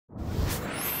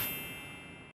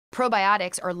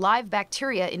Probiotics are live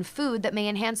bacteria in food that may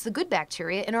enhance the good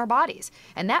bacteria in our bodies,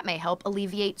 and that may help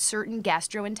alleviate certain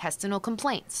gastrointestinal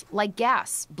complaints, like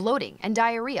gas, bloating, and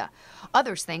diarrhea.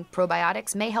 Others think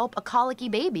probiotics may help a colicky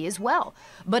baby as well,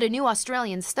 but a new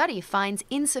Australian study finds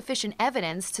insufficient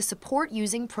evidence to support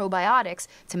using probiotics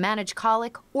to manage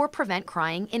colic or prevent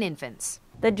crying in infants.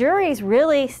 The jury's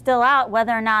really still out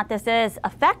whether or not this is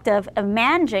effective of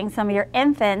managing some of your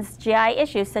infants' GI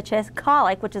issues, such as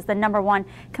colic, which is the #1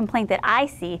 complaint that I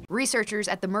see. Researchers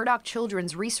at the Murdoch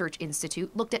Children's Research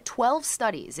Institute looked at 12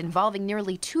 studies involving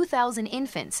nearly 2,000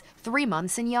 infants, 3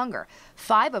 months and younger.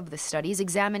 5 of the studies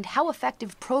examined how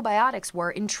effective probiotics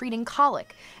were in treating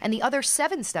colic, and the other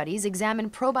 7 studies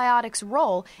examined probiotics'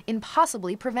 role in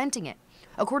possibly preventing it.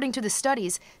 According to the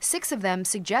studies, 6 of them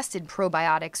suggested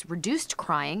probiotics reduced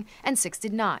crying and 6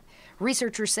 did not.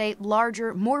 Researchers say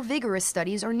larger, more vigorous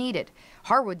studies are needed.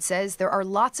 Harwood says there are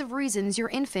lots of reasons your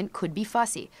infant could be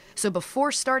fussy. So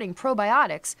before starting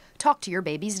probiotics, talk to your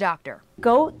baby's doctor.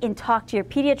 Go and talk to your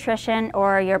pediatrician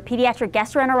or your pediatric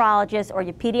gastroenterologist or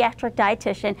your pediatric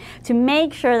dietitian to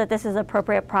make sure that this is an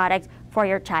appropriate product for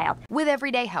your child. With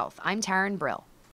Everyday Health, I'm Taryn Brill.